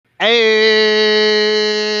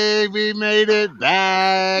Hey, we made it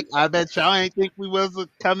back. I bet y'all ain't think we was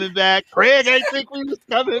coming back. Craig ain't think we was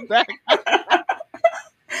coming back.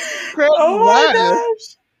 Craig Oh left. my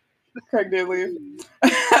gosh. Craig did leave.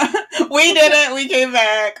 We did it. We came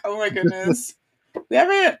back. Oh my goodness. We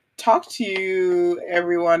haven't talked to you,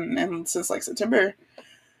 everyone, since like September.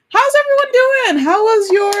 How's everyone doing? How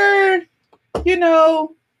was your,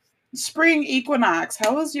 spring equinox?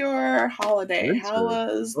 How was your holiday? How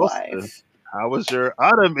was life? How was your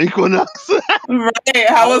autumn equinox? Right.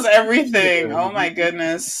 How was everything? Oh my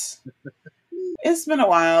goodness. It's been a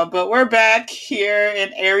while, but we're back here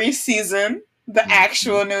in Aries season, the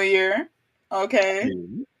actual new year. Okay.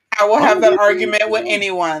 I will have that argument with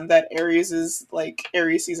anyone that Aries is like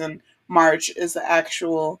Aries season. March is the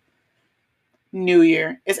actual new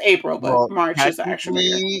year. It's April, but March is the actual new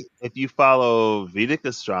year. If you follow Vedic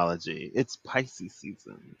astrology, it's Pisces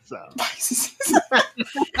season. So Pisces season.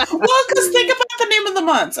 Well, because think about the name of the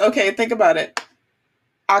months. Okay, think about it.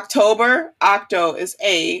 October, Octo is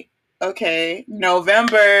 8. Okay.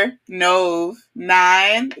 November, Nov,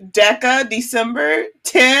 9. Deca, December,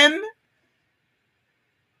 10.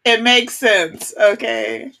 It makes sense.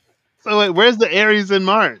 Okay. So wait, where's the Aries in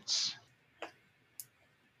March?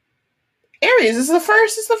 Aries is the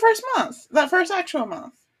first month. That first actual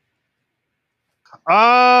month.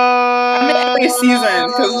 I mean, Aries season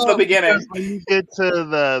because it's the beginning. When you get to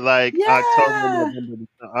the October, November,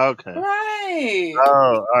 December. Okay. Right.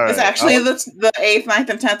 Oh, all right. It's actually the 8th, 9th,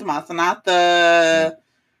 and 10th month, not the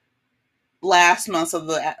last months of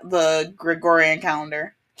the Gregorian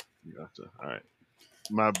calendar. Gotcha. All right.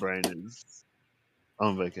 My brain is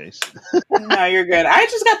on vacation. No, you're good. I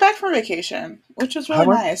just got back from vacation, which was really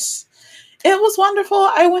nice. It was wonderful.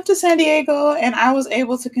 I went to San Diego and I was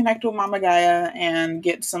able to connect with Mama Gaia and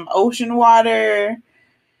get some ocean water.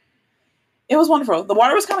 It was wonderful. The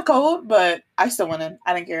water was kind of cold, but I still went in.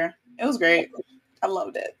 I didn't care. It was great. I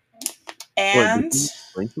loved it. And did you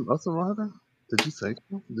bring some ocean water? Did you take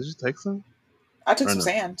some? Did you take some? I took some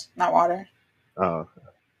sand, not water. Oh,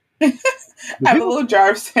 okay. I have a little jar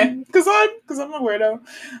of sand because I'm a weirdo,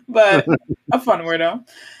 but a fun weirdo.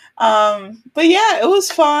 But yeah, it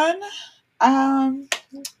was fun.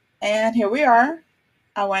 And here we are.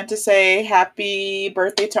 I want to say happy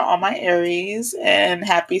birthday to all my Aries and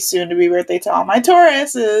happy soon to be birthday to all my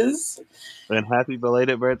Tauruses. And happy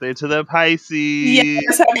belated birthday to the Pisces.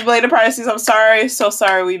 Yes, happy belated Pisces. I'm sorry. So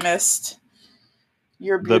sorry we missed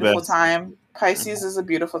your beautiful time. Pisces is a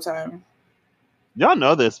beautiful time. Y'all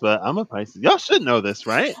know this, but I'm a Pisces. Y'all should know this,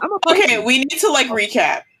 right? I'm a Pisces. Okay, we need to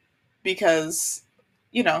recap because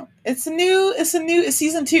it's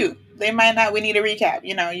season 2. They might not. We need a recap.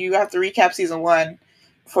 You have to recap season 1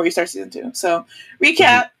 before you start season 2. So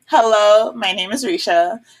recap. Hello, my name is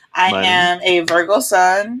Risha. I am a Virgo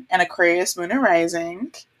sun and Aquarius moon and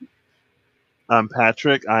rising. I'm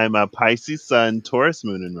Patrick. I'm a Pisces sun, Taurus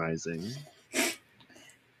moon and rising.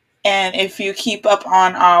 And if you keep up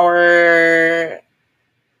on our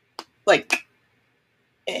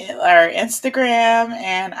Instagram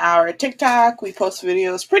and our TikTok, we post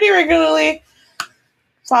videos pretty regularly.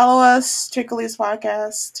 Follow us, Trickly's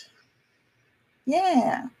podcast.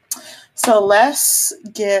 Yeah. So let's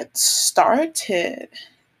get started.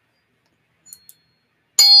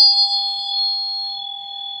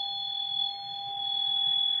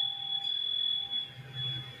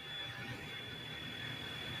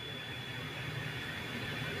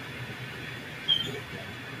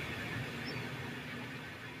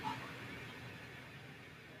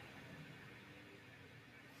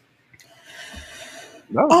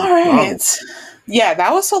 All right. Yeah,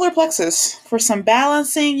 that was solar plexus for some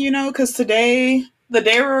balancing, because today, the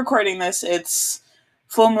day we're recording this, it's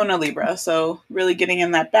full moon of Libra. So really getting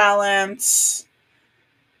in that balance.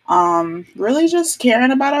 Really just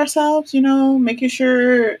caring about ourselves, making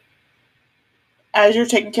sure as you're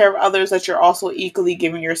taking care of others that you're also equally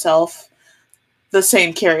giving yourself the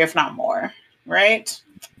same care, if not more, right?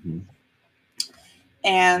 Mm-hmm.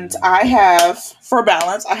 And I have, for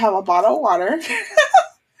balance, I have a bottle of water.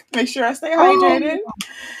 Make sure I stay hydrated.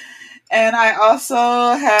 And I also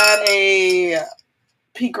had a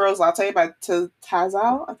pink rose latte by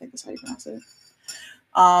Tazal. I think that's how you pronounce it.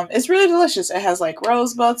 It's really delicious. It has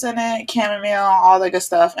rosebuds in it, chamomile, all the good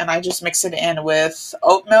stuff. And I just mix it in with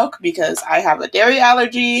oat milk because I have a dairy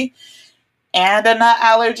allergy and a nut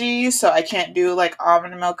allergy. So I can't do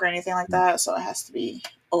almond milk or anything like that. So it has to be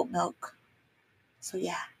oat milk. So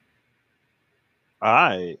yeah.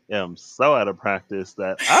 I am so out of practice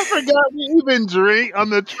that I forgot we even drink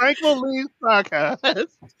on the Tranquil Leaves podcast.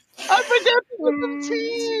 I forgot to get some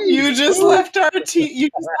tea. You just left our tea. You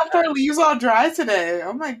just left our leaves all dry today.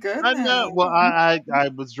 Oh my I goodness. know. Well, I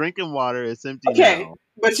was drinking water. It's empty Okay, now.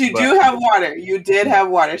 but you But do have water. You did have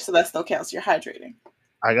water, so that still counts. You're hydrating.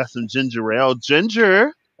 I got some ginger ale.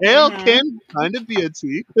 Ginger ale Mhm. can kind of be a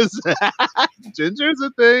tea because ginger's a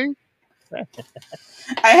thing.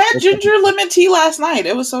 I had ginger lemon tea last night.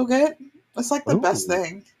 It was so good. It's like the best Ooh.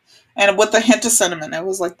 thing. And with a hint of cinnamon, it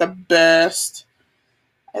was like the best.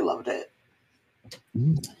 I loved it.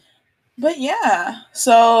 Mm. But yeah,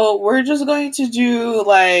 so we're just going to do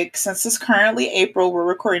like, since it's currently April, we're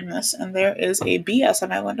recording this, and there is a BS on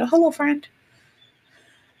my window. Hello, friend.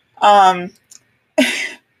 Um,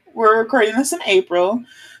 we're recording this in April,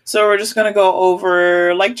 so we're just gonna go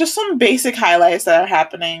over like just some basic highlights that are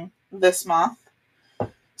happening this month.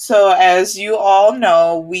 So, as you all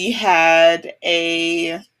know, we had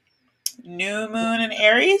a new moon in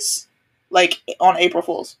Aries, like on April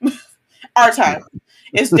Fool's. Our time.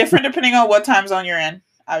 It's different depending on what time zone you're in,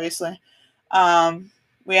 obviously.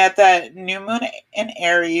 We had that new moon in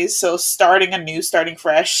Aries, so starting anew, starting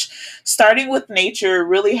fresh, starting with nature,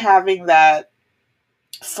 really having that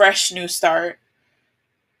fresh new start.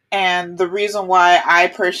 And the reason why I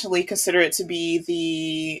personally consider it to be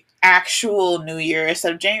the actual new year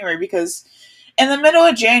instead of January, because in the middle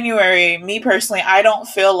of January, me personally, I don't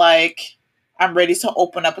feel like I'm ready to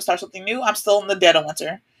open up and start something new. I'm still in the dead of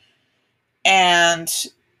winter. And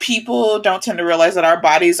people don't tend to realize that our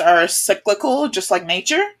bodies are cyclical, just like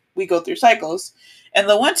nature. We go through cycles. In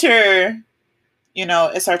the winter, you know,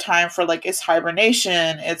 it's our time for like it's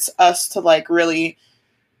hibernation. It's us to like really,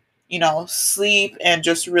 you know, sleep and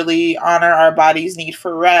just really honor our body's need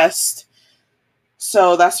for rest.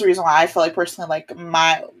 So that's the reason why I feel like personally, like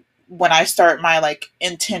my when I start my like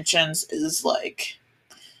intentions is like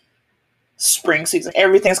spring season.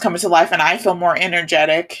 Everything's coming to life and I feel more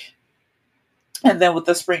energetic. And then with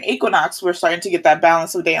the spring equinox, we're starting to get that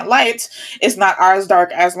balance of day and light. It's not as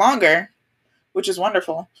dark as longer, which is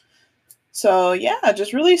wonderful. So yeah,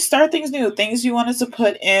 just really start things new. Things you wanted to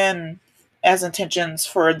put in as intentions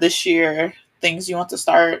for this year. Things you want to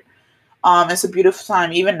start. It's a beautiful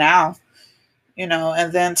time, even now. You know,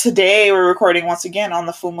 and then today we're recording once again on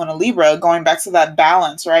the full moon of Libra, going back to that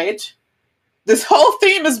balance, right? This whole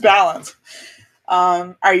theme is balance.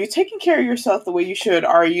 Are you taking care of yourself the way you should?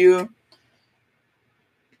 Are you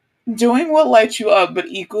doing what lights you up, but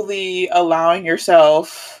equally allowing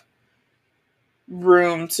yourself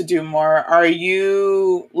room to do more? Are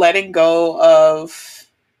you letting go of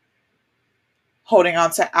holding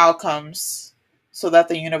on to outcomes so that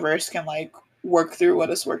the universe can like work through what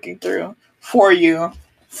it's working through for you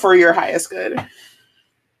for your highest good?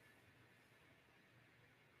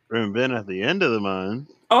 We've been at the end of the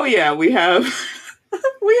month. Oh yeah, we have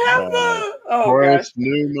the Taurus,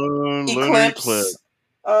 new moon, lunar eclipse.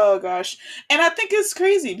 Oh gosh. And I think it's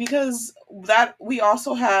crazy because that we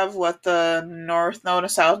also have what the North Node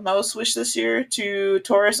and South Node switch this year to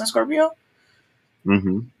Taurus and Scorpio.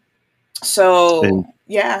 Mm-hmm. So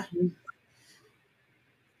yeah.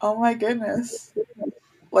 Oh my goodness.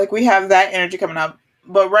 Like we have that energy coming up.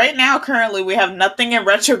 But right now, currently, we have nothing in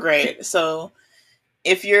retrograde. So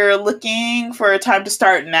if you're looking for a time to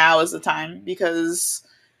start, now is the time, because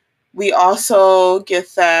we also get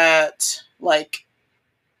that like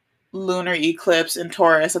lunar eclipse in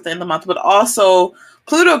Taurus at the end of the month, but also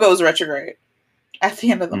Pluto goes retrograde at the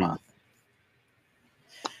end of the month.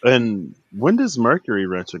 And when does Mercury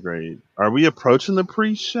retrograde? Are we approaching the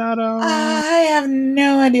pre-shadow? I have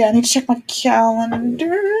no idea. I need to check my calendar.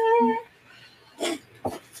 No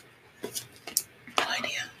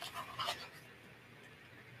idea.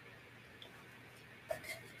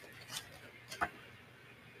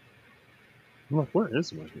 Look, where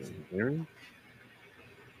is Mercury? Aries?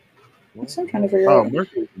 I'm trying to figure out. Oh,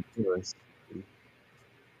 Mercury in Taurus.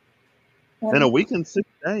 In a week and 6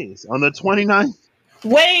 days. On the 29th.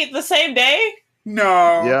 Wait, the same day? No.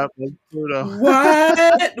 Yeah, that's Pluto.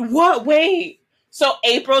 What? What? Wait. So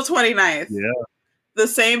April 29th. Yeah. The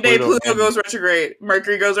same day Pluto goes retrograde.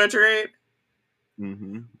 Mercury goes retrograde.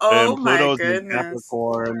 Mm-hmm. Oh and my Pluto's goodness. in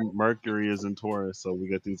Capricorn, Mercury is in Taurus, so we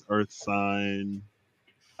get these Earth sign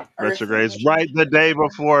retrogrades right the day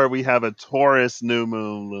before we have a Taurus new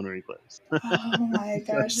moon lunar eclipse. Oh my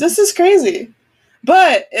gosh, this is crazy.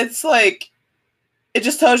 But it's like, it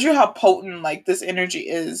just tells you how potent like this energy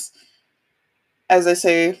is. As I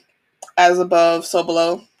say, as above, so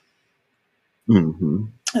below. Mm-hmm.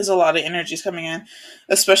 There's a lot of energies coming in,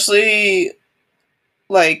 especially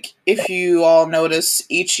like if you all notice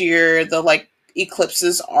each year the like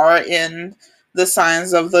eclipses are in the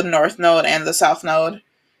signs of the North Node and the South Node.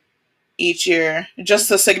 each year, just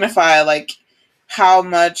to signify like how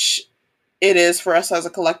much it is for us as a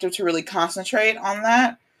collective to really concentrate on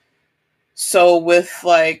that. So with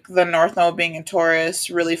like the North Node being in Taurus,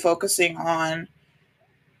 really focusing on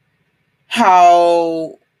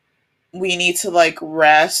how we need to like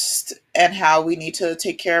rest and how we need to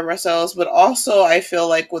take care of ourselves. But also, I feel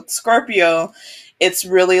like with Scorpio, it's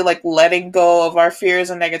really like letting go of our fears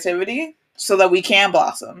and negativity so that we can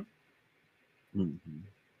blossom. Mhm.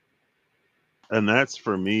 And that's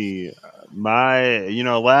for me. My,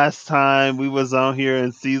 last time we was on here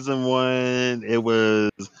in season one, it was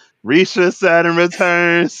Risha Saturn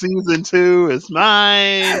Return. Season two is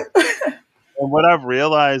mine. And what I've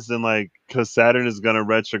realized in like, because Saturn is going to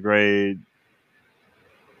retrograde,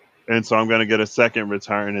 and so I'm going to get a second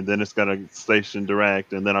return, and then it's going to station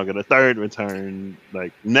direct, and then I'll get a third return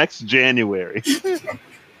like next January.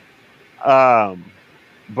 um,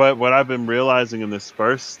 but what I've been realizing in this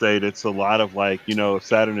first state, it's a lot of like,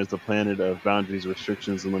 Saturn is a planet of boundaries,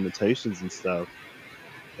 restrictions, and limitations and stuff.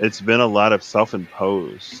 It's been a lot of self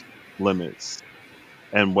imposed limits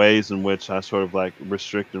and ways in which I sort of like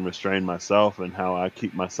restrict and restrain myself and how I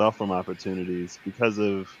keep myself from opportunities because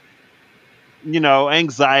of,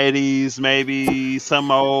 anxieties, maybe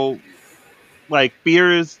some old like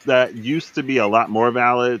fears that used to be a lot more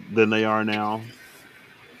valid than they are now.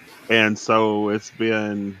 And so it's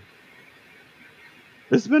been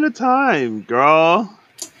a time, girl.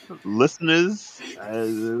 Listeners,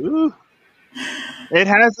 it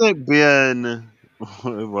hasn't been.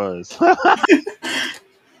 It was a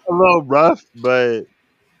little rough, but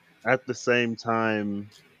at the same time,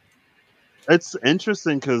 it's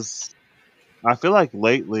interesting because I feel like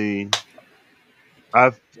lately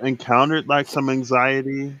I've encountered like some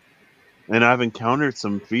anxiety and I've encountered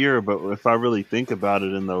some fear. But if I really think about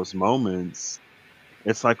it in those moments,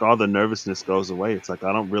 it's like all the nervousness goes away. It's like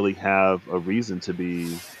I don't really have a reason to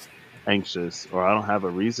be anxious or I don't have a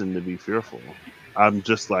reason to be fearful. I'm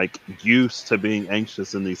just like used to being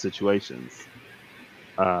anxious in these situations.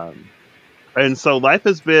 Um, and so life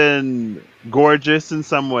has been gorgeous in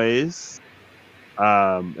some ways.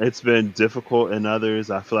 It's been difficult in others.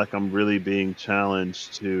 I feel like I'm really being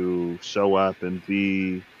challenged to show up and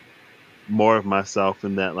be more of myself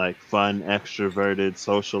in that like fun, extroverted,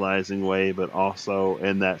 socializing way, but also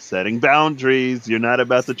in that setting boundaries. You're not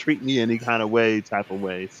about to treat me any kind of way type of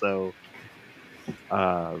way. So,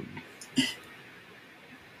 um,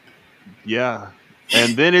 yeah.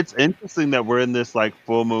 And then it's interesting that we're in this like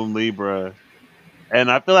full moon Libra.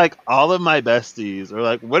 And I feel like all of my besties are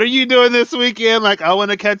like, what are you doing this weekend? Like, I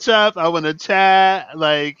want to catch up. I want to chat.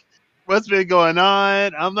 Like, what's been going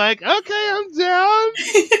on? I'm like, okay, I'm down.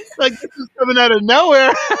 Like, this is coming out of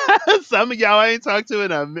nowhere. Some of y'all I ain't talked to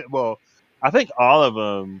in a minute. Well, I think all of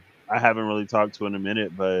them I haven't really talked to in a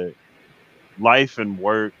minute, but life and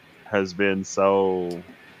work has been so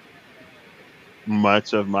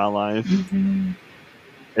much of my life. Mhm.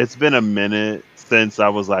 It's been a minute since I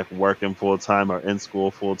was like working full time or in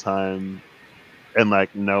school full time and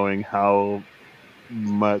like knowing how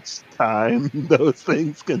much time those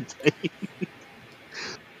things can take.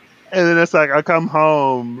 And then it's like I come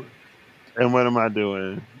home and what am I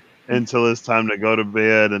doing? Until it's time to go to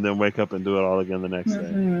bed and then wake up and do it all again the next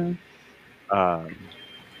day. Mhm. Um,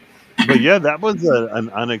 but yeah, that was an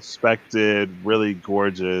unexpected, really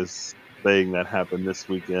gorgeous thing that happened this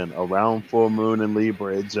weekend around full moon in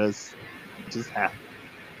Libra. It just happened.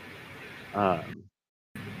 Um,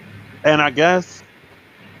 and I guess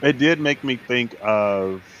it did make me think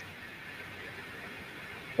of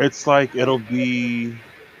it's like it'll be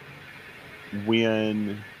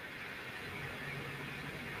when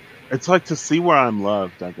it's like to see where I'm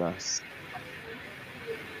loved, I guess,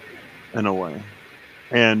 in a way.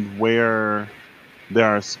 And where there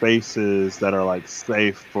are spaces that are like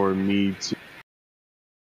safe for me to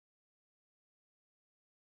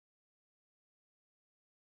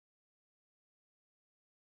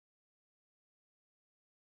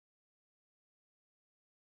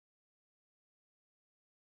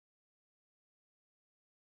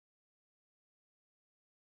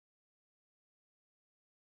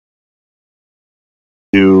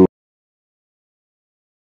do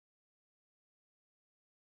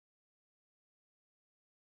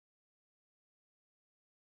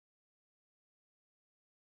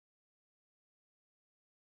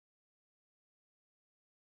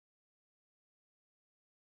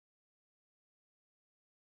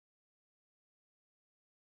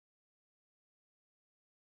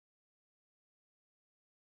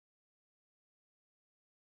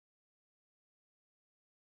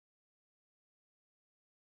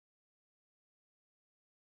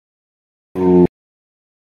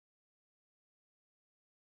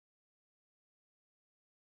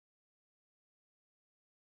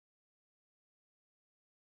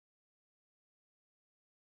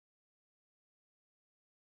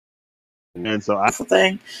And so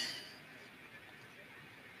thing.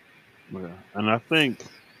 I think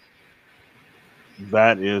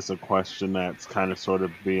that is a question that's kind of sort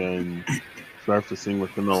of been surfacing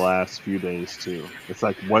within the last few days too. It's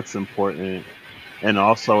like what's important, and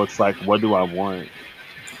also it's like what do I want,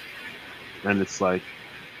 and it's like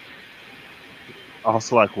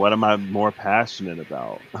also like what am I more passionate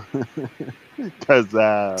about? Because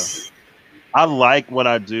I like what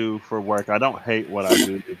I do for work. I don't hate what I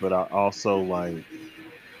do, but I also like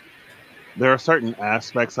there are certain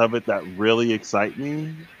aspects of it that really excite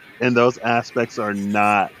me, and those aspects are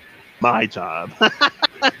not my job.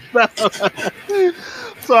 so,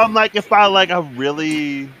 so I'm like, if I like, I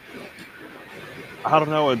really, I don't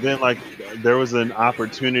know. And then like, there was an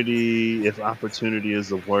opportunity, if opportunity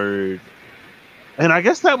is a word, and I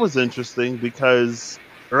guess that was interesting because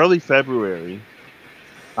early February,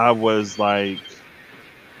 I was like,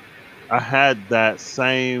 I had that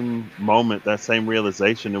same moment, that same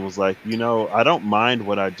realization. It was like, I don't mind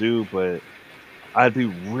what I do, but I'd be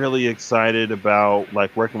really excited about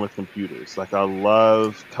like working with computers. Like I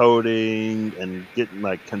love coding and getting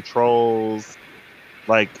like controls.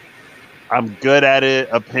 Like I'm good at it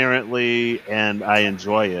apparently and I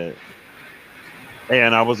enjoy it.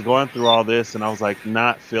 And I was going through all this and I was like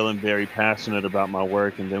not feeling very passionate about my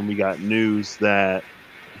work, and then we got news that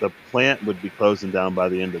the plant would be closing down by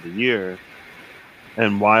the end of the year.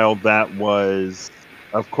 And while that was,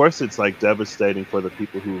 of course, it's like devastating for the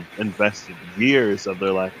people who've invested years of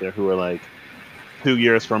their life there, who are like 2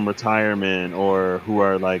 years from retirement, or who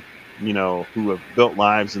are like, who have built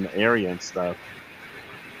lives in the area and stuff.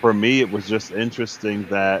 For me, it was just interesting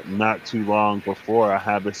that not too long before I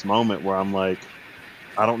had this moment where I'm like,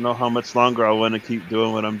 I don't know how much longer I want to keep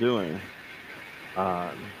doing what I'm doing. Um,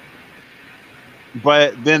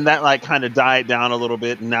 but then that like kind of died down a little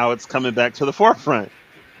bit, and now it's coming back to the forefront.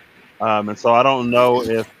 And so I don't know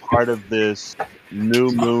if part of this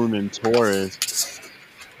new moon in Taurus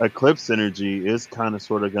eclipse energy is kind of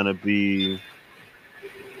sort of going to be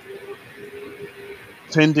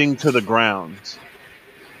tending to the ground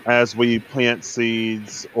as we plant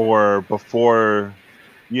seeds, or before,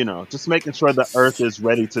 just making sure the earth is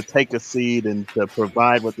ready to take a seed and to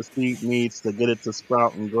provide what the seed needs to get it to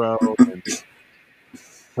sprout and grow, and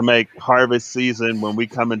to make harvest season when we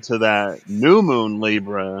come into that new moon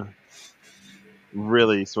Libra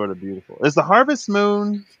really sort of beautiful. Is the harvest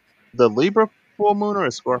moon the Libra full moon or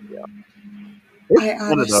a Scorpio? It's I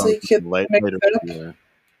one of those honestly could mix later it this up, year.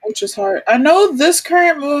 which is hard. I know this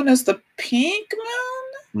current moon is the pink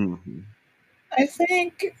moon, Hmm. I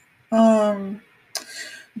think. Um,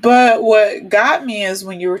 but what got me is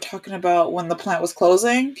when you were talking about when the plant was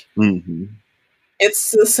closing. Hmm.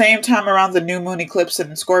 It's the same time around the new moon eclipse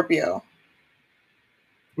in Scorpio,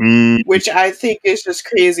 Mm, which I think is just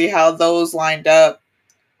crazy how those lined up.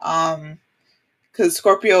 Because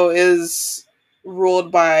Scorpio is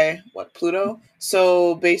ruled by what, Pluto?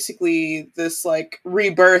 So basically, this like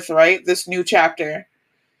rebirth, right? This new chapter.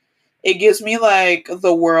 It gives me like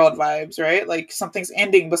the world vibes, right? Like something's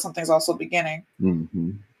ending, but something's also beginning.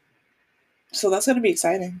 hmm. So that's gonna be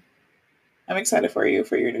exciting. I'm excited for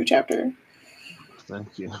your new chapter.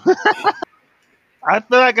 Thank you. I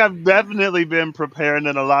feel like I've definitely been preparing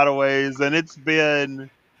in a lot of ways, and it's been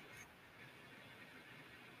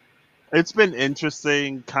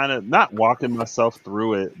interesting, kind of not walking myself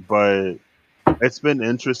through it, but it's been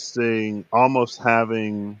interesting almost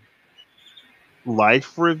having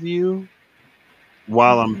life review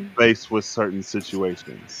while I'm Mhm. faced with certain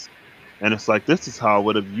situations. And it's like, this is how I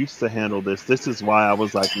would have used to handle this. This is why I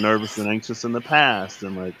was like nervous and anxious in the past.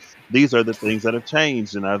 And like, these are the things that have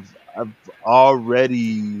changed. And I've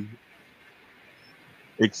already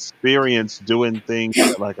experienced doing things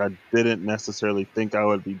that like I didn't necessarily think I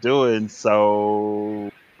would be doing.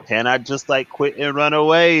 So can I just like quit and run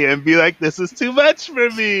away and be like, this is too much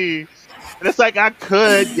for me? And it's like, I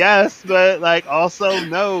could, yes, but like also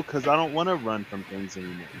no, because I don't want to run from things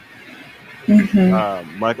anymore.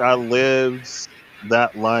 Mhm. Like I lived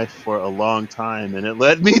that life for a long time, and it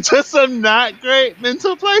led me to some not great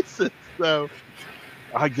mental places. So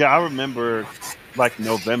yeah, I remember like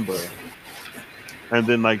November, and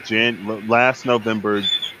then like last November,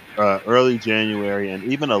 early January, and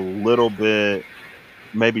even a little bit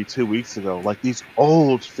maybe 2 weeks ago. Like these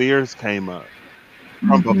old fears came up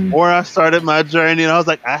from Mhm. before I started my journey, and I was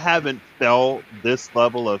like, I haven't felt this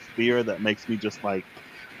level of fear that makes me just like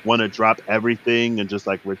want to drop everything and just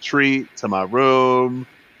like retreat to my room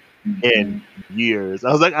in Mhm. years.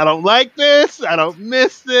 I was like, I don't like this. I don't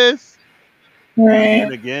miss this. Right.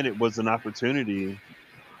 And again, it was an opportunity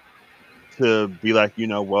to be like,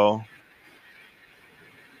 well,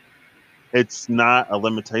 it's not a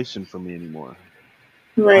limitation for me anymore.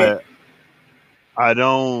 Right. But I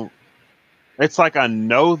don't. It's like I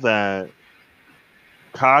know that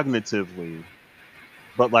cognitively,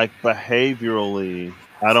 but like behaviorally,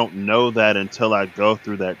 I don't know that until I go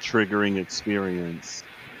through that triggering experience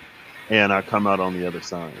and I come out on the other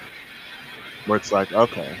side. Where it's like,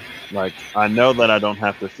 okay, like I know that I don't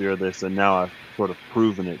have to fear this, and now I've sort of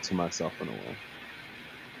proven it to myself in a way.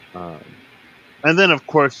 Um, and then, of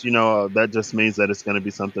course, that just means that it's going to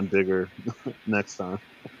be something bigger next time.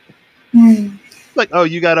 Hmm. Like, oh,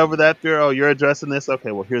 you got over that fear. Oh, you're addressing this.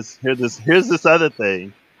 Okay, well, here's this other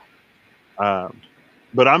thing. Um,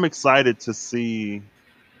 but I'm excited to see,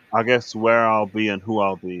 I guess, where I'll be and who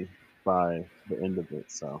I'll be by the end of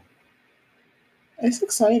it. So, It's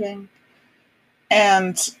exciting.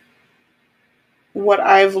 And what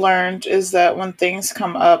I've learned is that when things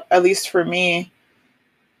come up, at least for me,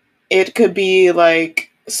 it could be like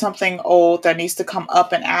something old that needs to come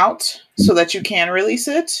up and out so that you can release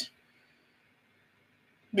it.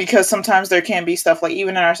 Because sometimes there can be stuff like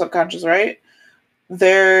even in our subconscious, right?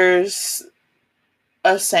 There's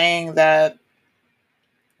a saying that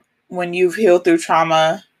when you've healed through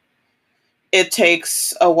trauma, it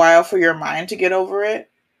takes a while for your mind to get over it,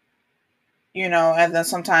 and then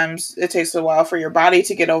sometimes it takes a while for your body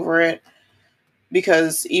to get over it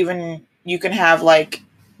because even you can have like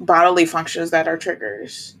bodily functions that are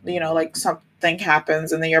triggers, like something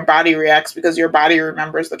happens and then your body reacts because your body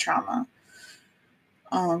remembers the trauma.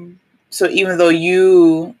 Um, so even though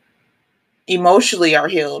you emotionally are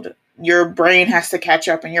healed, your brain has to catch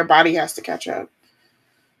up and your body has to catch up,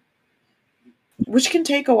 which can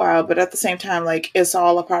take a while, but at the same time, like it's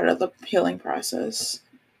all a part of the healing process.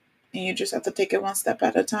 And you just have to take it one step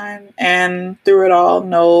at a time. And through it all,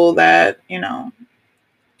 know that,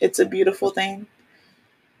 it's a beautiful thing.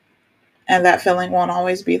 And that feeling won't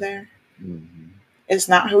always be there. mhm. It's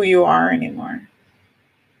not who you are anymore.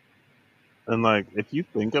 And like, if you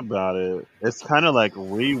think about it, it's kind of like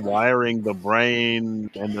rewiring the brain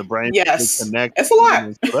and the brain Yes, connect. it's a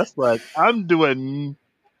lot. So that's like I'm doing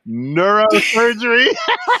neurosurgery.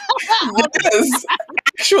 Yes,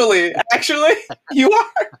 actually, you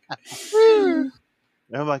are.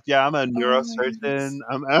 And I'm like, yeah, I'm a Oh my neurosurgeon. goodness.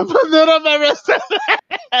 I'm then I'm arrested.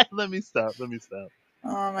 Let me stop. Let me stop.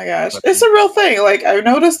 Oh my gosh. But, It's a real thing. Like I've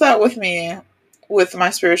noticed that with me with my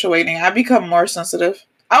spiritual awakening. I become more sensitive.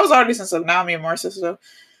 I was already sensitive, now I'm even more sensitive.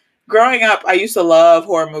 Growing up, I used to love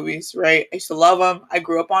horror movies, right? I used to love them. I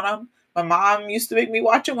grew up on them. My mom used to make me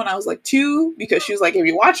watch them when I was like 2 because she was like, if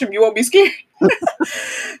you watch them, you won't be scared.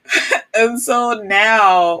 And so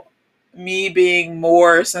now, me being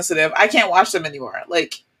more sensitive, I can't watch them anymore.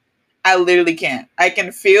 Like, I literally can't. I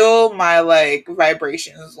can feel my like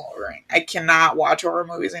vibrations lowering. I cannot watch horror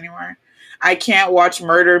movies anymore. I can't watch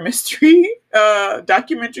murder mystery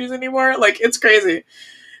documentaries anymore. Like it's crazy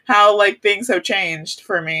how like things have changed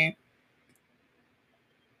for me.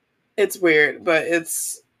 It's weird, but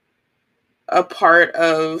it's a part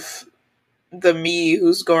of the me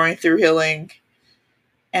who's going through healing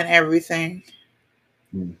and everything.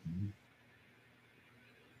 mhm.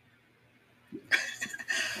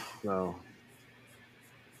 So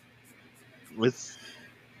it's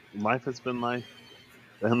life has been life,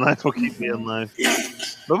 and life will keep being Mhm. life.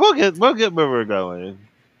 But we'll get where we're going.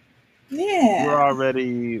 We're Yeah,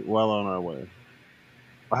 already well on our way.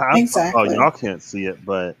 Oh, exactly. y'all can't see it,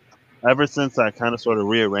 but ever since I kind of sort of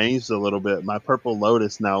rearranged a little bit, my purple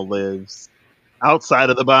lotus now lives outside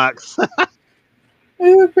of the box.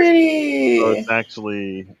 We were So it's pretty.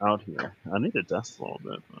 actually out here. I need to dust a little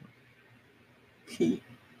bit.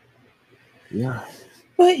 Yeah.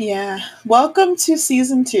 But yeah, welcome to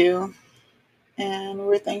season 2. And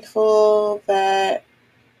we're thankful that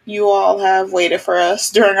you all have waited for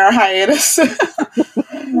us during our hiatus.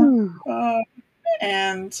 uh,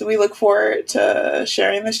 and we look forward to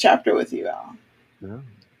sharing this chapter with you all. Yeah.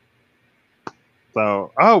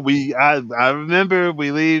 So, I remember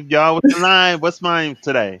we leave y'all with the line. What's mine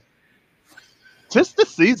today? Tis the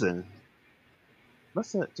season.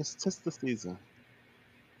 That's it. Just tis the season.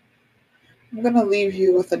 I'm going to leave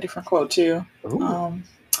you with a different quote too. Ooh. Um,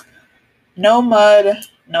 no mud,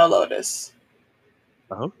 no lotus.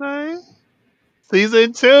 Okay.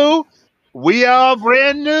 Season 2. We all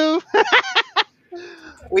brand new.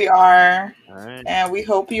 We are, All right. and we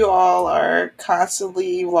hope you all are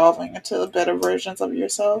constantly evolving into better versions of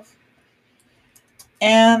yourself.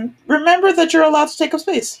 And remember that you're allowed to take up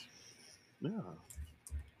space. Yeah.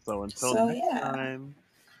 So until So, next yeah. time,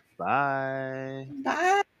 bye.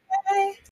 Bye.